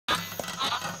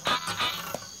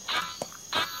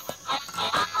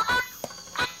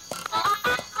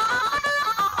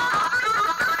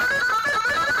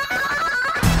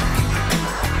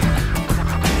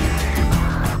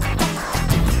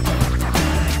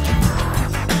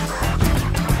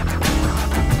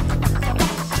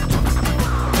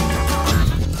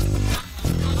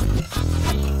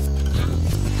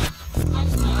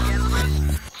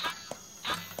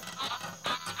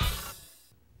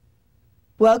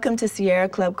Welcome to Sierra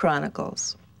Club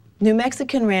Chronicles. New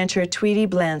Mexican rancher Tweety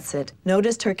Blancett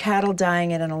noticed her cattle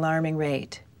dying at an alarming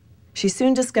rate. She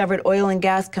soon discovered oil and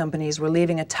gas companies were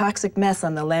leaving a toxic mess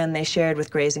on the land they shared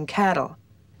with grazing cattle.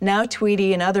 Now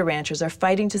Tweety and other ranchers are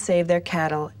fighting to save their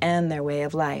cattle and their way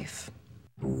of life.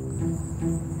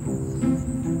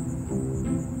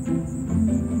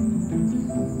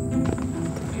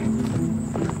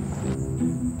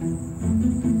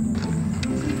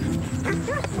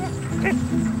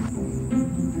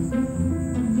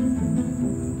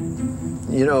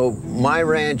 You know, my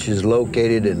ranch is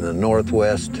located in the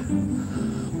northwest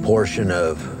portion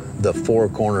of the Four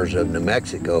Corners of New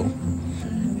Mexico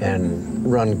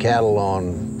and run cattle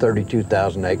on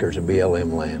 32,000 acres of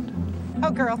BLM land. Ho,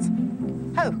 girls.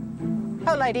 Ho.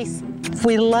 Ho, ladies.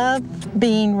 We love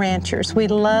being ranchers. We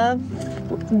love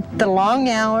the long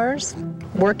hours,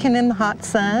 working in the hot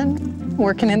sun,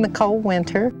 working in the cold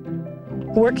winter,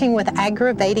 working with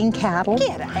aggravating cattle.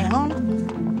 Get down.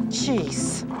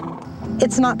 Jeez.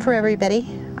 It's not for everybody.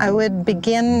 I would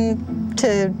begin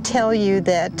to tell you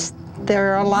that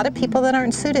there are a lot of people that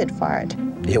aren't suited for it.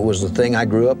 It was the thing I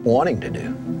grew up wanting to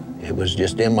do. It was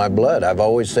just in my blood. I've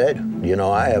always said, you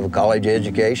know, I have a college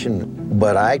education,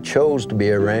 but I chose to be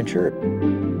a rancher.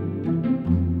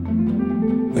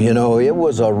 You know, it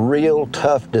was a real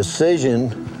tough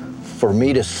decision for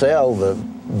me to sell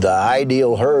the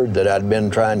ideal herd that I'd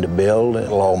been trying to build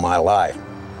all my life.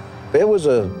 It was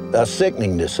a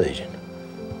sickening decision.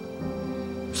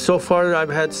 So far, I've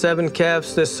had 7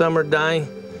 calves this summer die,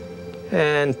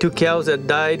 and 2 cows that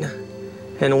died,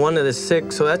 and 1 that is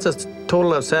sick. So that's a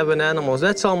total of 7 animals.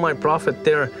 That's all my profit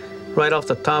there, right off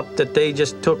the top, that they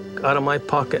just took out of my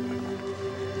pocket.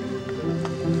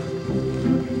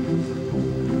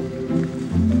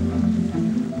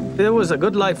 It was a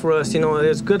good life for us, you know.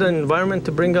 It's a good environment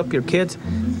to bring up your kids.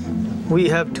 We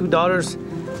have 2 daughters,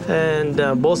 and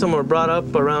both of them were brought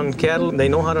up around cattle. They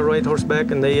know how to ride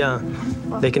horseback, and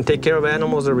they can take care of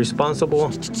animals. They're responsible.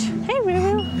 Hey,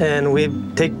 Ruru. And we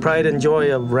take pride and joy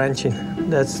of ranching.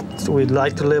 We'd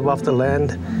like to live off the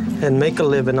land and make a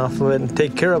living off of it and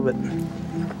take care of it.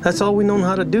 That's all we know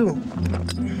how to do.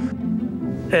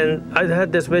 And I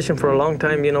had this vision for a long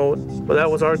time, you know. That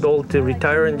was our goal, to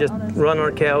retire and just run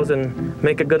our cows and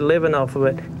make a good living off of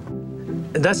it.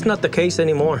 That's not the case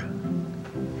anymore.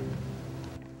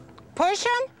 Push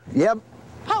them? Yep.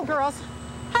 Ho, girls.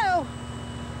 Ho.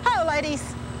 Ho, ladies.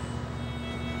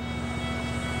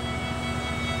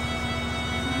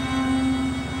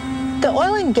 The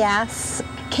oil and gas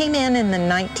came in the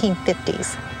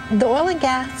 1950s. The oil and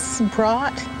gas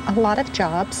brought a lot of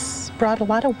jobs, brought a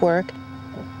lot of work.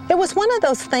 It was one of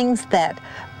those things that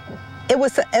it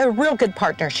was a real good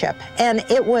partnership, and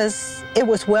it was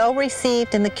well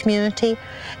received in the community,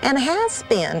 and has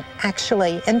been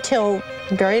actually until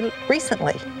very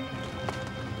recently.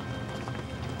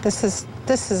 This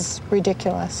is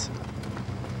ridiculous.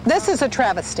 This is a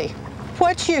travesty.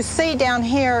 What you see down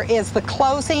here is the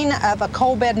closing of a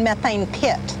coal bed methane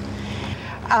pit.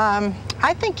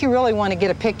 I think you really want to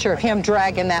get a picture of him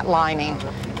dragging that lining.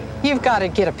 You've got to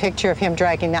get a picture of him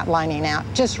dragging that lining out,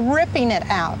 just ripping it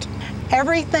out.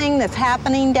 Everything that's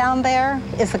happening down there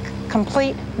is a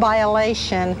complete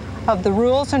violation of the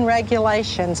rules and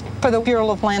regulations for the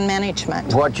Bureau of Land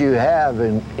Management. What you have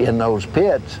in those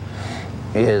pits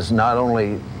is not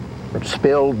only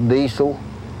spilled diesel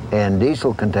and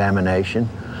diesel contamination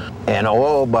and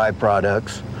oil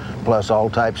byproducts, plus all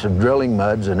types of drilling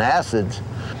muds and acids.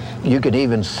 You can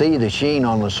even see the sheen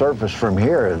on the surface from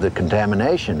here, the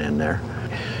contamination in there.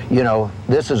 You know,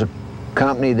 this is a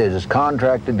company that is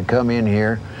contracted to come in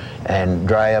here and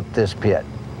dry up this pit.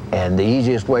 And the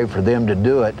easiest way for them to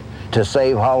do it, to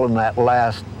save hauling that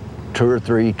last 2 or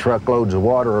 3 truckloads of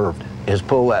water, is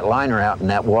pull that liner out, and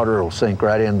that water will sink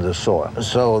right into the soil.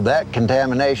 So that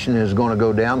contamination is going to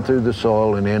go down through the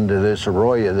soil and into this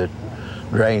arroyo that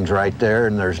drains right there,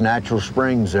 and there's natural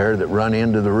springs there that run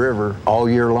into the river all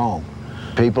year long.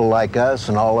 People like us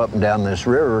and all up and down this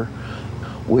river,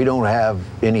 we don't have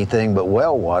anything but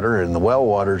well water, and the well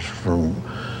water's from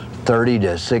 30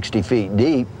 to 60 feet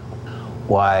deep.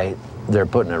 Why, they're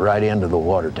putting it right into the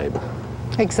water table.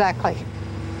 Exactly.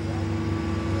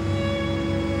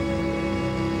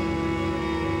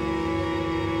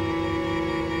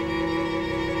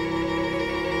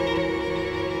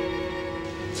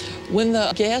 When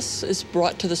the gas is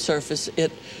brought to the surface,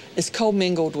 it is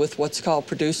commingled with what's called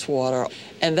produced water.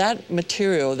 And that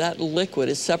material, that liquid,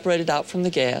 is separated out from the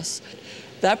gas.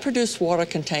 That produced water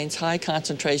contains high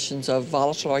concentrations of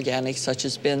volatile organics such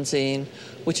as benzene,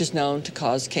 which is known to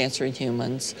cause cancer in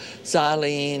humans,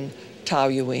 xylene,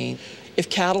 toluene. If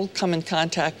cattle come in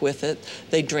contact with it,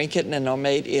 they drink it and are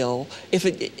made ill. If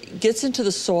it gets into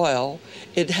the soil,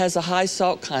 it has a high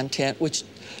salt content, which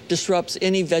disrupts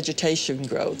any vegetation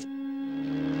growth.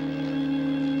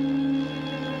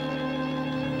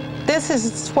 This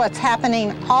is what's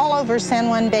happening all over San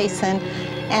Juan Basin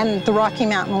and the Rocky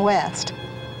Mountain West.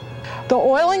 The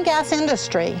oil and gas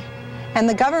industry and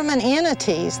the government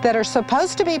entities that are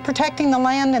supposed to be protecting the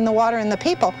land and the water and the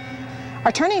people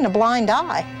are turning a blind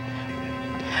eye.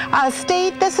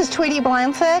 Steve, this is Tweety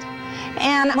Blansett,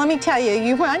 and let me tell you,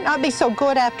 you might not be so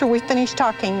good after we finish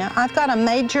talking. I've got a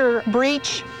major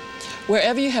breach.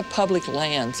 Wherever you have public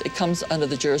lands, it comes under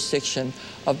the jurisdiction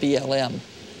of BLM.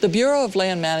 The Bureau of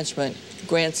Land Management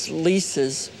grants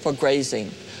leases for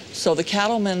grazing. So the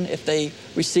cattlemen, if they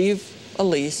receive a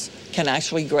lease, can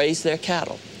actually graze their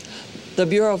cattle. The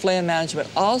Bureau of Land Management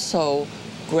also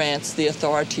grants the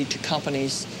authority to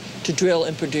companies to drill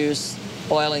and produce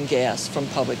oil and gas from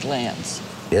public lands.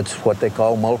 It's what they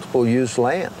call multiple use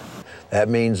land. That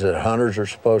means that hunters are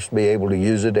supposed to be able to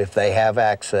use it if they have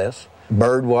access.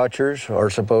 Bird watchers are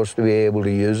supposed to be able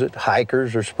to use it.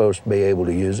 Hikers are supposed to be able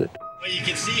to use it. What you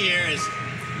can see here is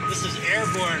this is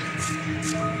airborne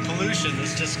pollution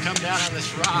that's just come down on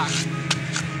this rock.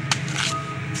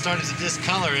 It started to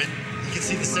discolor it. You can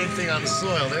see the same thing on the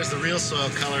soil. There's the real soil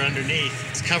color underneath.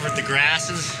 It's covered the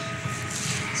grasses.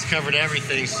 It's covered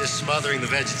everything. It's just smothering the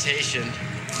vegetation.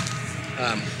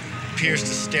 Appears to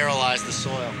sterilize the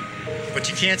soil. What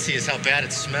you can't see is how bad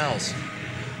it smells.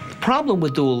 The problem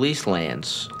with dual lease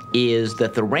lands is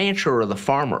that the rancher or the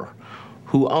farmer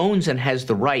who owns and has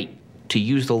the right to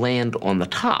use the land on the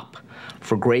top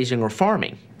for grazing or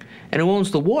farming, and who owns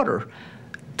the water,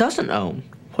 doesn't own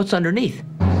what's underneath.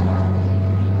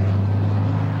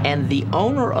 And the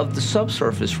owner of the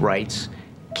subsurface rights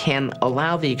can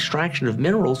allow the extraction of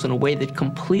minerals in a way that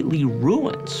completely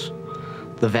ruins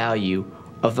the value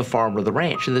of the farm or the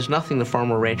ranch, and there's nothing the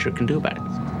farmer or rancher can do about it.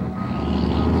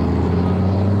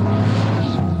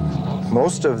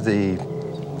 Most of the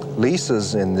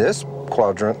leases in this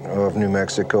quadrant of New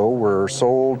Mexico were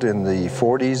sold in the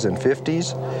 40s and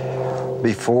 50s,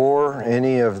 before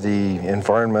any of the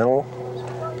environmental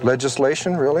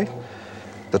legislation, really.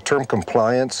 The term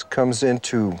compliance comes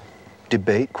into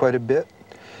debate quite a bit.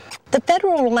 The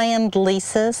federal land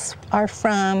leases are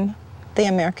from the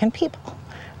American people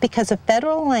because the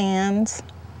federal lands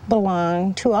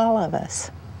belong to all of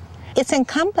us. It's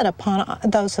incumbent upon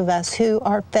those of us who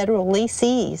are federal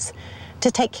leasees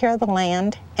to take care of the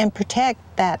land and protect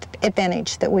that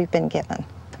advantage that we've been given.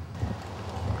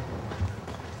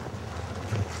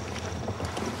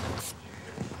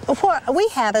 What we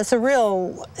have is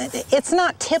it's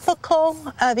not typical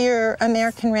of your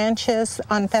American ranches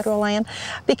on federal land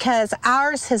because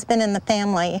ours has been in the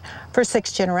family for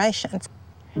 6 generations.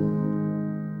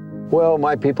 Well,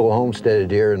 my people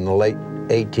homesteaded here in the late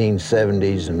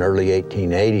 1870s and early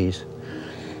 1880s.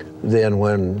 Then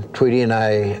when Tweety and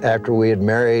I, after we had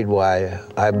married,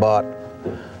 I bought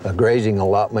a grazing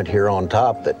allotment here on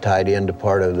top that tied into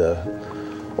part of the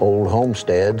old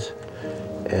homesteads,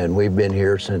 and we've been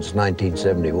here since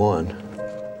 1971.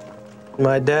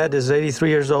 My dad is 83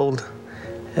 years old,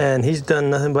 and he's done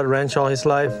nothing but ranch all his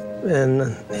life,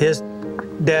 and his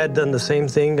dad done the same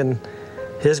thing, and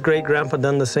his great-grandpa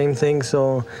done the same thing,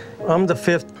 so I'm the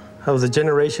 5th of the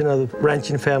generation of the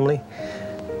ranching family.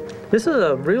 This is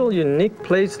a real unique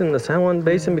place in the San Juan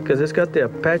Basin because it's got the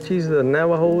Apaches, the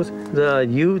Navajos, the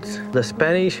Utes, the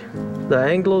Spanish, the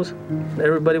Anglos.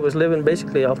 Everybody was living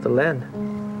basically off the land.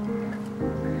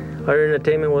 Our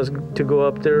entertainment was to go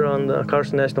up there on the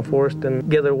Carson National Forest and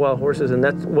gather wild horses, and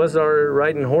that was our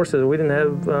riding horses. We didn't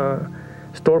have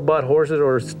store-bought horses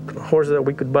or horses that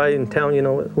we could buy in town, you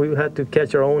know. We had to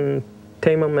catch our own,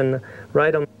 tame them, and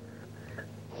ride them.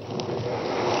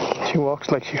 She walks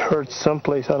like she hurts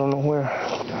someplace, I don't know where.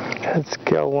 That's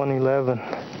Cal 111.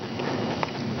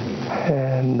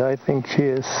 And I think she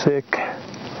is sick.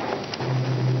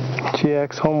 She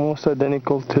acts almost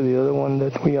identical to the other one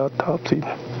that we autopsied.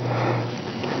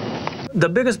 The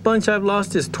biggest bunch I've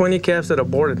lost is 20 calves that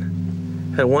aborted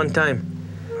at one time.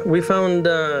 We found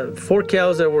 4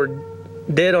 cows that were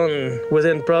dead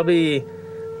within probably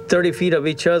 30 feet of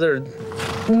each other.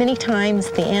 Many times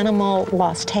the animal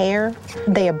lost hair,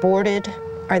 they aborted,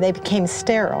 or they became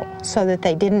sterile so that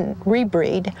they didn't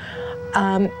rebreed.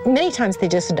 Many times they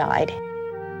just died.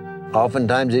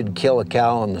 Oftentimes they'd kill a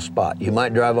cow on the spot. You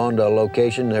might drive onto a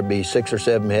location, there'd be 6 or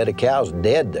 7 head of cows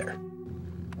dead there.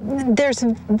 There's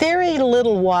very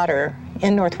little water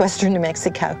in northwestern New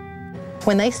Mexico.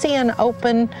 When they see an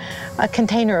open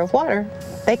container of water,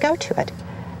 they go to it,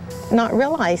 not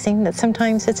realizing that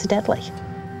sometimes it's deadly.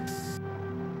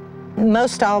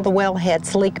 Most all the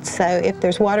wellheads leak, so if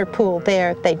there's water pooled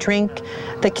there, they drink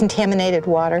the contaminated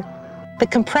water. The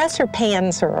compressor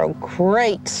pans are a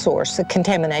great source of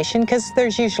contamination because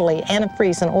there's usually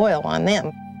antifreeze and oil on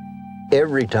them.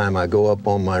 Every time I go up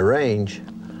on my range,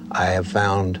 I have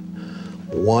found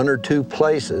one or two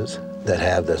places that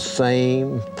have the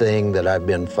same thing that I've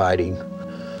been fighting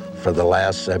for the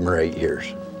last 7 or 8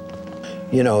 years.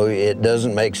 You know, it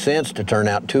doesn't make sense to turn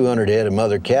out 200 head of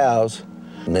mother cows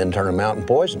and then turn them out and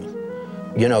poison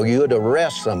them. You know, you would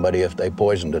arrest somebody if they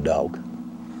poisoned a dog.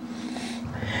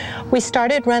 We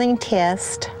started running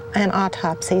tests and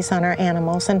autopsies on our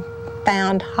animals and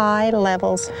found high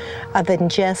levels of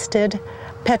ingested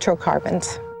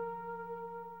petrocarbons.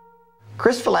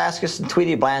 Chris Velasquez and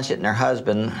Tweety Blanchett and her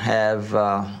husband have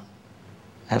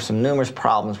some numerous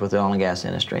problems with the oil and gas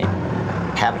industry.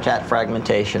 Habitat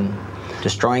fragmentation,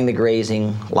 destroying the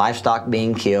grazing, livestock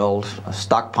being killed,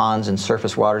 stock ponds and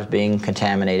surface waters being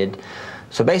contaminated.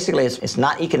 So basically it's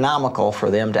not economical for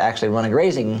them to actually run a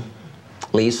grazing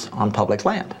lease on public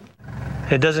land.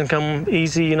 It doesn't come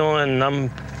easy, you know, and I'm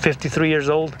 53 years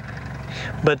old.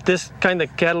 But this kind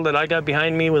of cattle that I got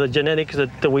behind me with the genetics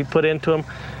that we put into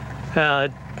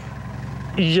them,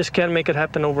 you just can't make it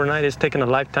happen overnight. It's taken a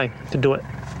lifetime to do it.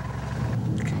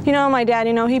 You know, my dad,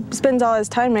 you know, he spends all his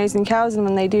time raising cows, and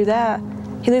when they do that,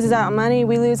 he loses out on money.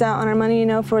 We lose out on our money, you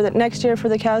know, for the next year for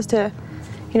the cows to,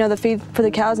 you know, the feed for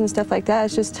the cows and stuff like that.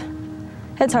 It's just,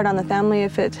 it's hard on the family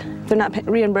if they're not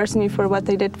reimbursing you for what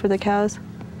they did for the cows.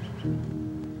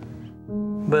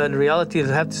 But reality is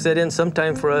have to set in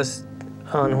sometime for us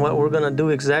on what we're going to do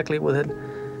exactly with it.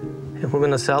 If we're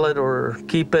going to sell it or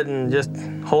keep it and just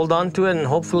hold on to it, and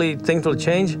hopefully things will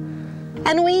change.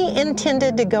 And we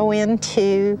intended to go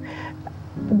into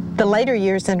the later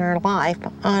years in our life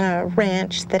on a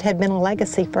ranch that had been a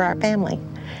legacy for our family.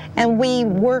 And we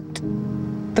worked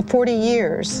the 40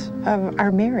 years of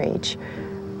our marriage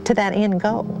to that end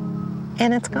goal,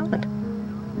 and it's gone.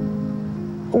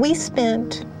 We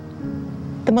spent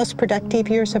the most productive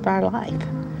years of our life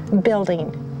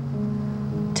building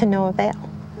to no avail.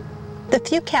 The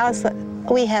few cows that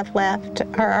we have left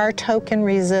are our token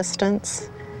resistance.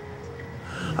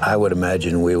 I would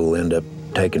imagine we will end up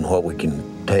taking what we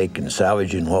can take and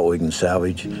salvaging what we can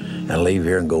salvage and leave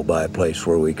here and go buy a place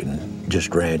where we can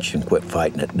just ranch and quit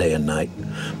fighting it day and night.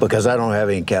 Because I don't have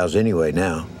any cows anyway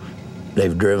now.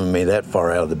 They've driven me that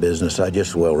far out of the business, I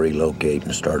just will relocate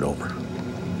and start over.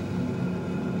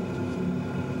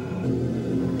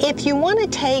 If you want to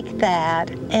take that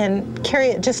and carry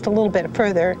it just a little bit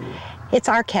further, it's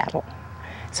our cattle.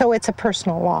 So it's a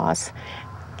personal loss.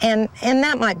 And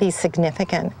that might be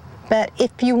significant. But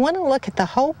if you want to look at the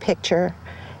whole picture,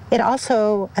 it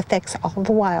also affects all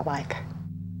the wildlife.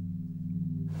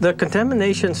 The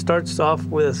contamination starts off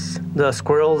with the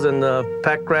squirrels and the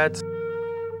pack rats.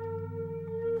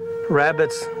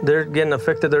 Rabbits, they're getting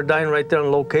affected. They're dying right there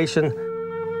on location.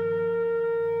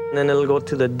 And then it'll go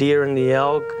to the deer and the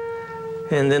elk.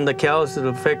 And then the cows will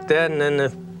affect that. And then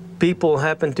if people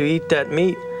happen to eat that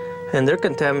meat and they're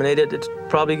contaminated, it's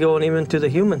probably going even to the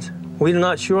humans. We're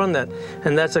not sure on that.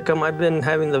 And that's how come I've been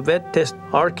having the vet test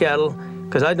our cattle,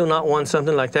 because I do not want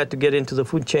something like that to get into the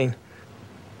food chain.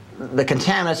 The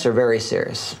contaminants are very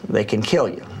serious. They can kill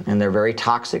you, and they're very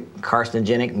toxic,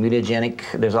 carcinogenic,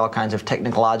 mutagenic. There's all kinds of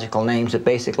technological names that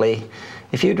basically,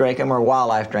 if you drink them or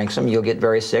wildlife drinks them, you'll get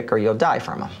very sick or you'll die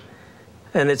from them.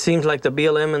 And it seems like the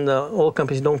BLM and the oil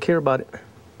companies don't care about it.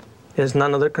 It's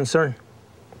none of their concern.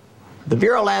 The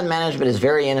Bureau of Land Management is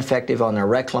very ineffective on their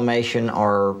reclamation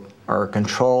or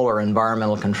control or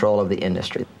environmental control of the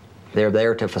industry. They're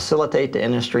there to facilitate the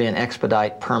industry and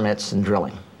expedite permits and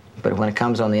drilling. But when it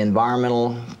comes on the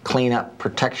environmental cleanup,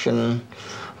 protection,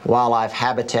 wildlife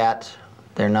habitat,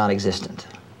 they're non-existent.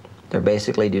 They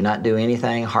basically do not do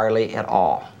anything hardly at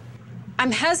all.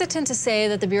 I'm hesitant to say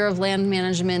that the Bureau of Land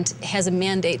Management has a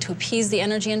mandate to appease the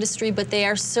energy industry, but they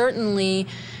are certainly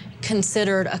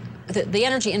considered, the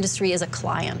energy industry is a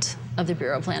client of the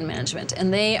Bureau of Land Management,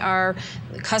 and they are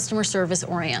customer service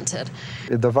oriented.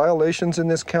 The violations in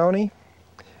this county,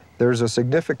 there's a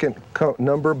significant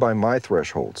number by my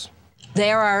thresholds.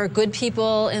 There are good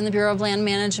people in the Bureau of Land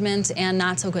Management and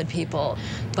not so good people,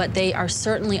 but they are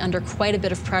certainly under quite a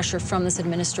bit of pressure from this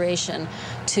administration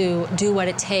to do what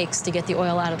it takes to get the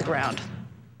oil out of the ground.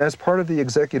 As part of the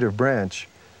executive branch,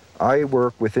 I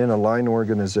work within a line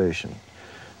organization.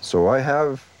 So I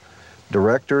have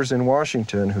directors in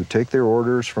Washington who take their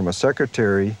orders from a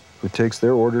secretary who takes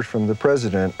their orders from the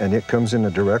president, and it comes in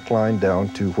a direct line down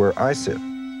to where I sit.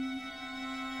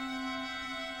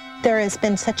 There has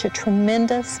been such a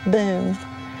tremendous boom.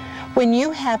 When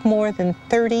you have more than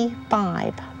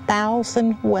 35,000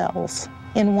 1,000 wells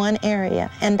in one area,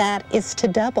 and that is to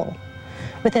double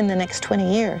within the next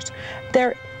 20 years.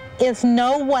 There is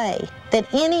no way that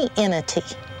any entity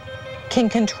can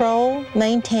control,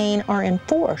 maintain, or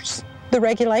enforce the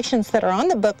regulations that are on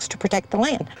the books to protect the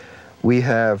land. We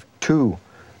have 2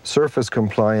 surface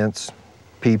compliance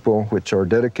people which are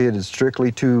dedicated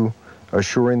strictly to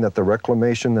assuring that the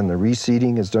reclamation and the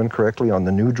reseeding is done correctly on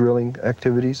the new drilling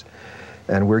activities.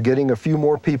 And we're getting a few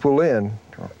more people in,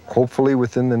 hopefully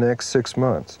within the next 6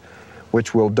 months,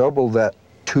 which will double that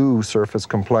 2 surface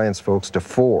compliance folks to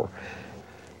 4.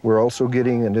 We're also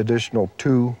getting an additional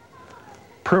 2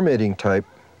 permitting type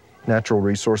natural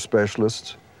resource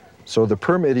specialists. So the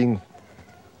permitting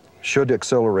should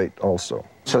accelerate also.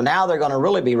 So now they're going to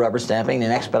really be rubber stamping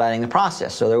and expediting the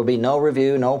process. So there will be no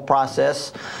review, no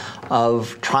process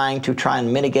of trying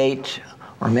and mitigate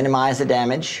or minimize the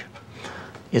damage.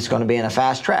 It's going to be in a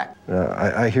fast track.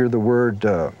 I hear the word,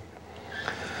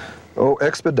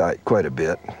 expedite quite a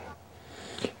bit.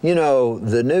 You know,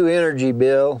 the new energy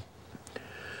bill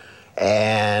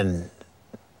and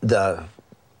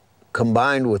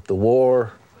combined with the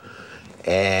war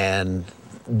and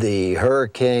the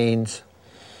hurricanes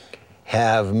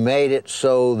have made it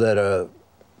so that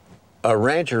a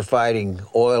rancher fighting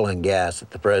oil and gas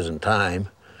at the present time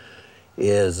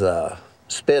is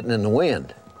spitting in the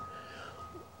wind.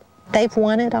 They've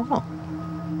won it all.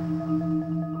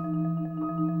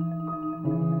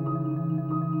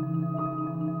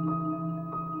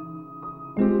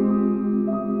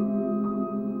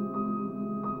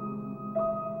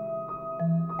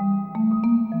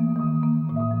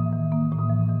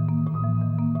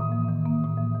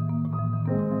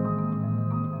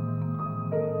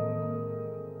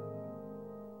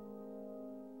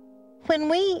 When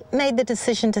we made the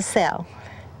decision to sell,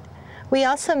 we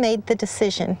also made the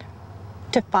decision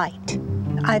to fight.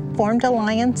 I formed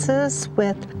alliances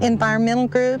with environmental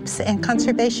groups and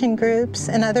conservation groups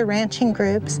and other ranching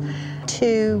groups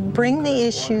to bring the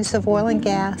issues of oil and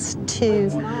gas to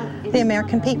the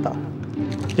American people.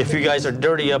 If you guys are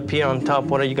dirty up here on top,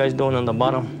 what are you guys doing on the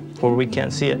bottom where we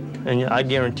can't see it? And I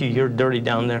guarantee you're dirty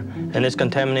down there, and it's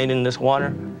contaminating this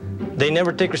water. They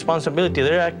never take responsibility.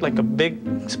 They act like a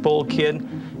big, spoiled kid,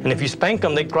 and if you spank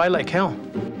them, they cry like hell.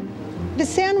 The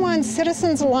San Juan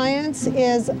Citizens Alliance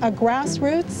is a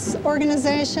grassroots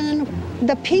organization.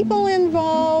 The people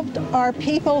involved are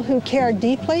people who care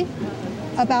deeply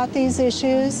about these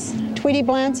issues. Tweety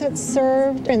Blanchett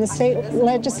served in the state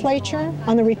legislature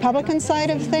on the Republican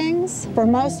side of things. For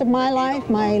most of my life,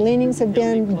 my leanings have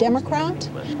been Democrat.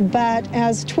 But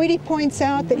as Tweety points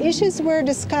out, the issues we're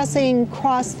discussing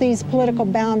cross these political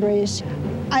boundaries.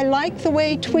 I like the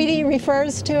way Tweety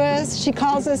refers to us. She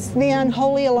calls us the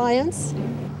Unholy Alliance.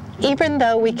 Even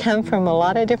though we come from a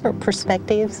lot of different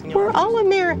perspectives, we're all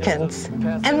Americans,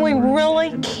 and we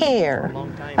really care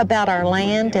about our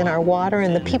land and our water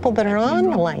and the people that are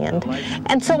on the land.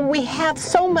 And so we have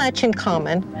so much in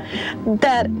common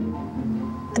that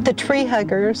the tree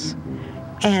huggers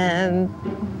and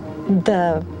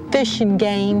the fish and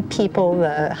game people,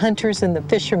 the hunters and the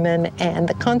fishermen and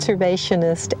the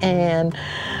conservationists and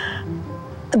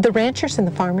the ranchers and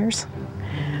the farmers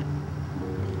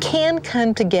can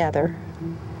come together,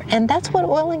 and that's what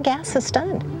oil and gas has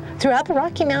done throughout the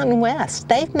Rocky Mountain West.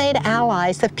 They've made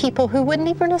allies of people who wouldn't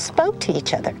even have spoke to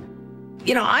each other.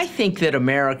 You know, I think that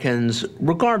Americans,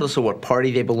 regardless of what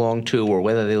party they belong to or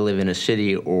whether they live in a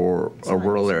city or a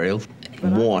rural area,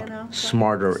 want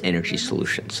smarter energy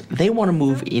solutions. They want to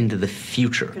move into the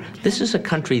future. This is a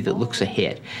country that looks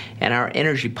ahead, and our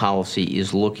energy policy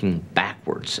is looking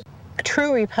backwards.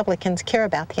 True Republicans care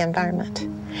about the environment.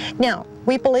 Now,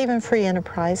 we believe in free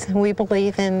enterprise, and we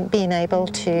believe in being able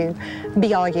to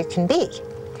be all you can be.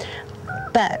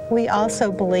 But we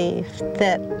also believe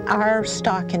that our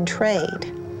stock and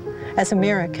trade as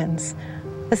Americans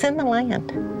is in the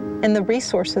land and the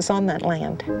resources on that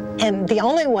land. And the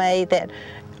only way that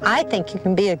I think you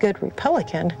can be a good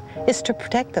Republican is to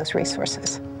protect those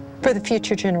resources for the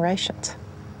future generations.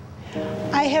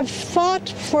 I have thought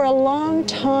for a long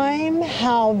time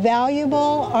how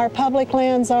valuable our public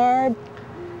lands are.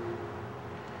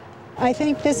 I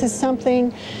think this is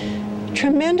something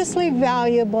tremendously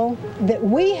valuable that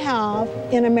we have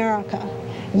in America.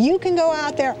 You can go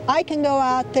out there, I can go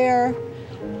out there,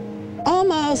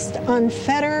 almost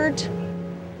unfettered.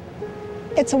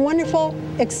 It's a wonderful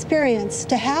experience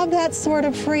to have that sort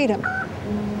of freedom.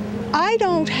 I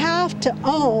don't have to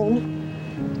own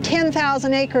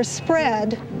 10,000 acre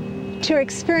spread to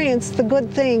experience the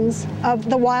good things of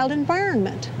the wild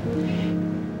environment.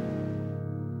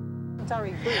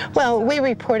 Well, we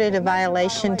reported a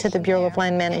violation to the Bureau of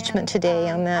Land Management today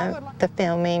on the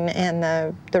filming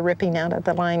and the ripping out of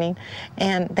the lining,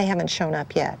 and they haven't shown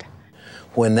up yet.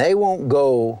 When they won't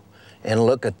go and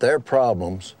look at their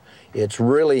problems, it's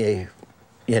really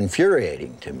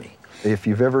infuriating to me. If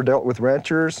you've ever dealt with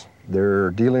ranchers,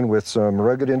 they're dealing with some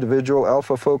rugged individual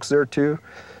alpha folks there too.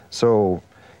 So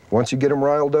once you get them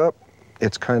riled up,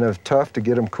 it's kind of tough to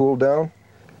get them cooled down.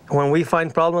 When we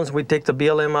find problems, we take the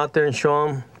BLM out there and show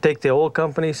them, take the oil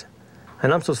companies.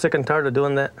 And I'm so sick and tired of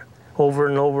doing that over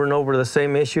and over and over, the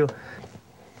same issue.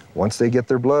 Once they get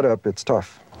their blood up, it's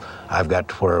tough. I've got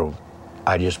to where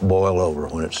I just boil over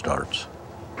when it starts.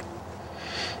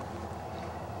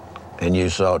 And you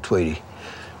saw Tweety.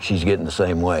 She's getting the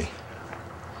same way.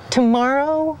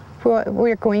 Tomorrow, what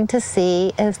we're going to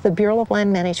see is the Bureau of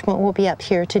Land Management will be up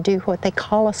here to do what they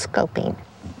call a scoping.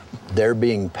 They're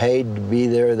being paid to be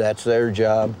there, that's their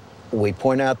job. We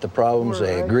point out the problems,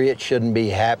 they agree it shouldn't be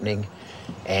happening,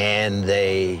 and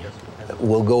they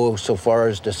will go so far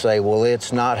as to say, well,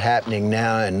 it's not happening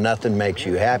now and nothing makes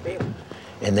you happy.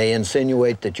 And they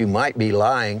insinuate that you might be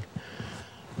lying,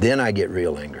 then I get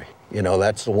real angry. You know,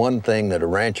 that's the one thing that a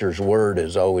rancher's word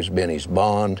has always been his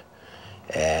bond.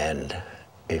 And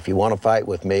if you want to fight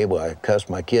with me, well, I cuss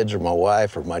my kids or my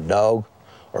wife or my dog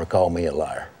or call me a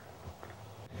liar.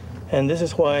 And this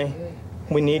is why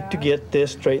we need to get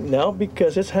this straightened out,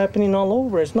 because it's happening all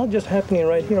over. It's not just happening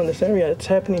right here in this area. It's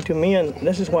happening to me, and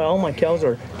this is why all my cows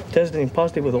are testing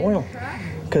positive with oil,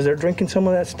 because they're drinking some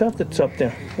of that stuff that's up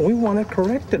there. We want it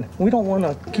corrected. We don't want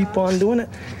to keep on doing it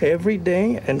every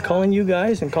day and calling you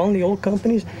guys and calling the old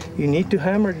companies. You need to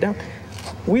hammer it down.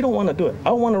 We don't want to do it.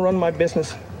 I want to run my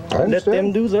business. Let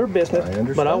them do their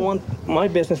business, but I want my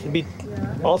business to be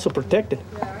also protected.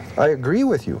 I agree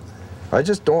with you. I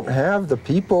just don't have the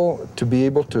people to be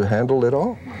able to handle it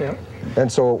all. Yeah. And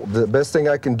so the best thing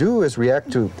I can do is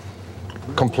react to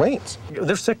complaints.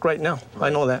 They're sick right now. I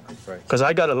know that, because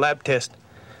I got a lab test.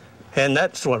 And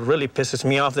that's what really pisses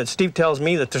me off, that Steve tells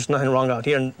me that there's nothing wrong out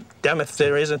here, and damn if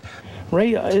there isn't.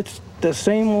 Ray, it's the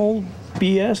same old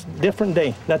BS, different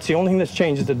day. That's the only thing that's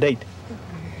changed is the date.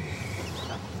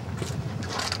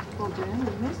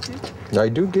 I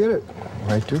do get it.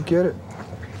 I do get it.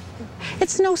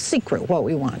 It's no secret what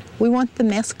we want. We want the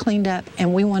mess cleaned up,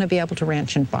 and we want to be able to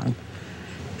ranch and farm.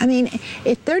 I mean,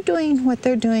 if they're doing what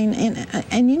they're doing,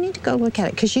 and you need to go look at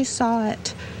it, because you saw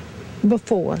it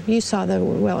before. You saw the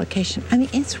well location. I mean,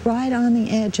 it's right on the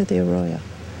edge of the arroyo.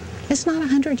 It's not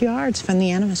 100 yards from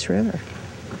the Animas River.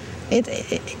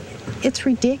 It's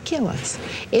ridiculous.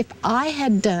 If I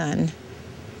had done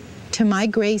to my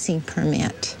grazing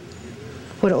permit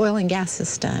what oil and gas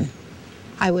has done,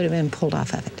 I would have been pulled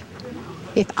off of it.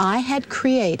 If I had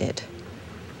created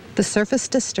the surface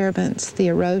disturbance, the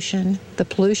erosion, the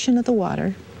pollution of the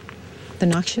water, the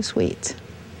noxious weeds,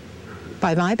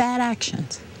 by my bad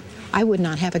actions, I would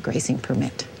not have a grazing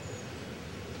permit.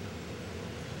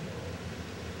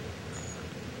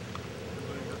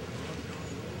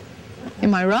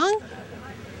 Am I wrong?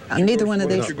 Neither one of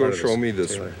these. Why don't you go show me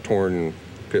this torn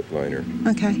pit liner?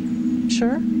 Okay,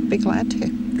 sure, be glad to.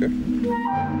 Okay.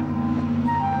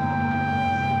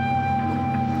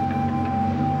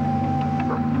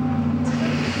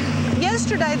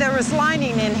 Yesterday there was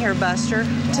lining in here, Buster.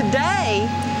 Today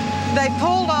they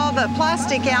pulled all the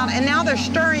plastic out and now they're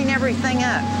stirring everything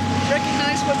up.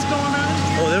 Recognize what's going on?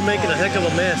 Oh, they're making a heck of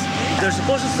a mess. They're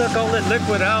supposed to suck all that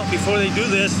liquid out before they do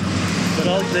this,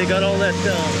 but they got all that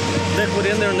liquid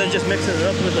in there and they're just mixing it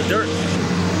up with the dirt.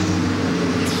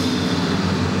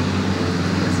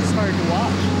 This is hard to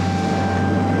watch.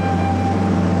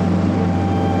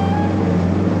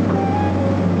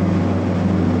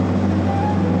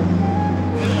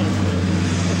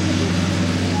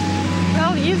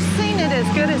 You've seen it as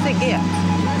good as it gets.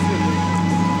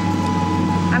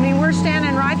 I mean, we're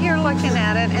standing right here looking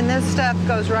at it, and this stuff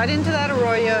goes right into that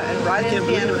arroyo and right into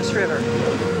the Animas River.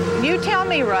 You tell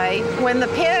me, Ray, when the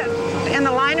pit and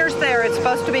the liner's there, it's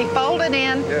supposed to be folded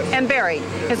in and buried.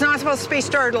 It's not supposed to be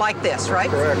stirred like this, right?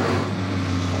 Correct.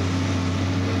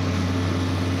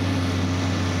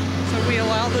 So we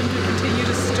allow them to continue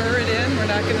to stir it in? We're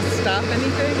not going to stop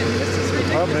anything? I mean, this is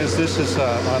ridiculous. The problem is this is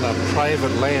on a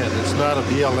private land. It's not a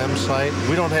BLM site.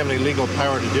 We don't have any legal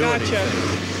power to do anything.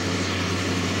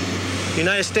 The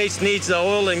United States needs the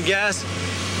oil and gas.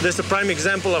 This is a prime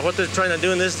example of what they're trying to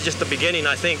do, and this is just the beginning,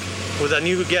 I think. With a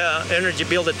new energy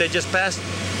bill that they just passed,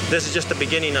 this is just the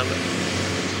beginning of it.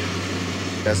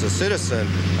 As a citizen,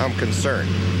 I'm concerned.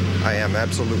 I am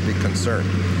absolutely concerned.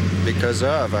 Because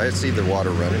I see the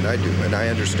water running, I do, and I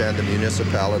understand the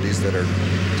municipalities that are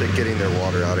getting their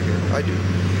water out of here, I do.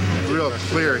 real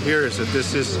clear here is that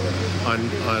this is on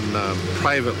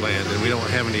private land, and we don't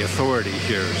have any authority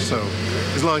here. So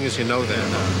as long as you know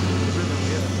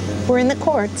that. We're in the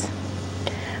courts.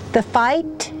 The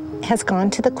fight has gone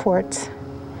to the courts,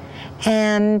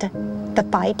 and the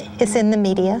fight is in the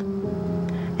media,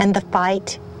 and the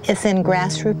fight is in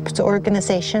grassroots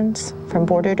organizations from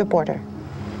border to border.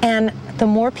 And the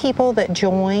more people that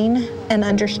join and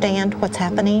understand what's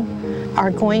happening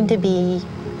are going to be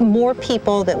more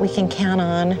people that we can count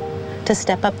on to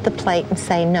step up the plate and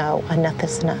say, no, enough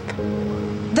is enough.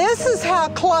 This is how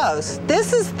close.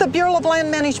 This is the Bureau of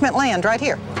Land Management land right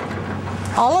here.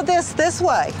 All of this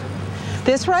way.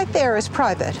 This right there is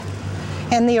private.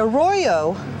 And the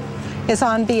arroyo is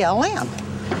on BLM.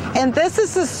 And this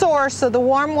is the source of the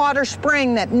warm water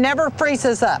spring that never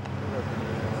freezes up.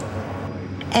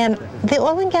 And the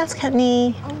oil and gas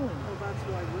company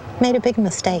made a big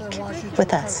mistake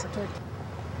with us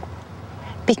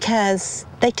because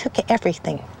they took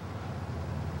everything.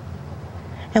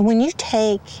 And when you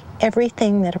take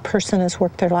everything that a person has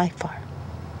worked their life for,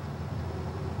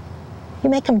 you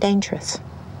make them dangerous.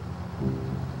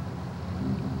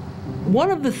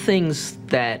 One of the things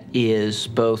that is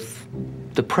both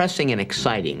depressing and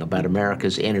exciting about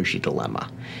America's energy dilemma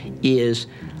is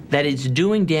that it's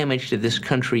doing damage to this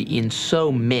country in so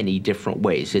many different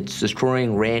ways. It's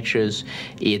destroying ranches,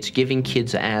 it's giving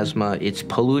kids asthma, it's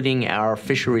polluting our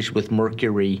fisheries with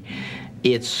mercury.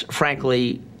 It's,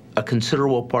 frankly, a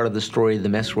considerable part of the story of the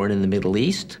mess we're in the Middle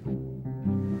East.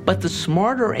 But the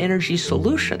smarter energy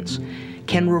solutions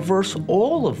can reverse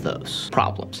all of those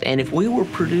problems. And if we were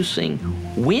producing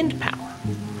wind power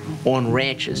on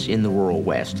ranches in the rural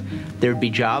West, there'd be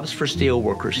jobs for steel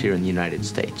workers here in the United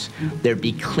States. There'd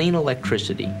be clean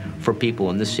electricity for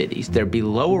people in the cities. There'd be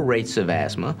lower rates of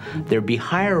asthma. There'd be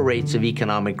higher rates of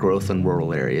economic growth in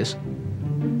rural areas.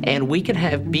 And we could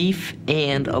have beef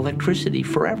and electricity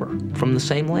forever from the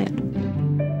same land.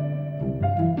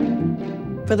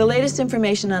 For the latest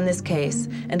information on this case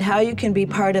and how you can be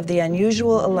part of the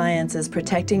unusual alliances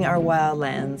protecting our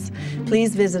wildlands,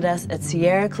 please visit us at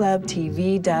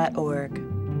sierraclubtv.org.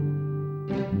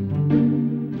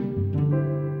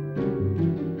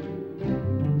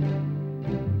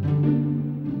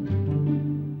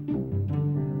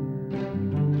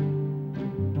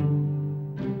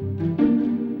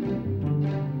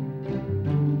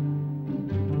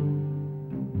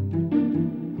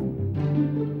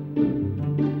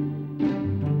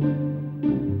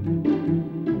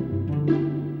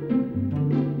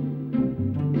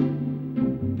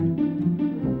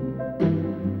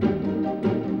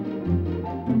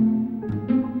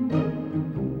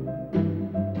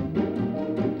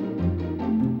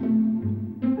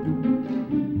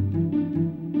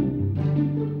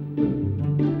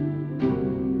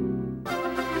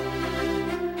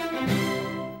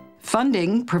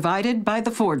 Funding provided by the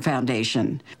Ford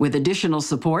Foundation, with additional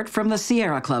support from the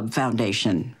Sierra Club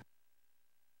Foundation.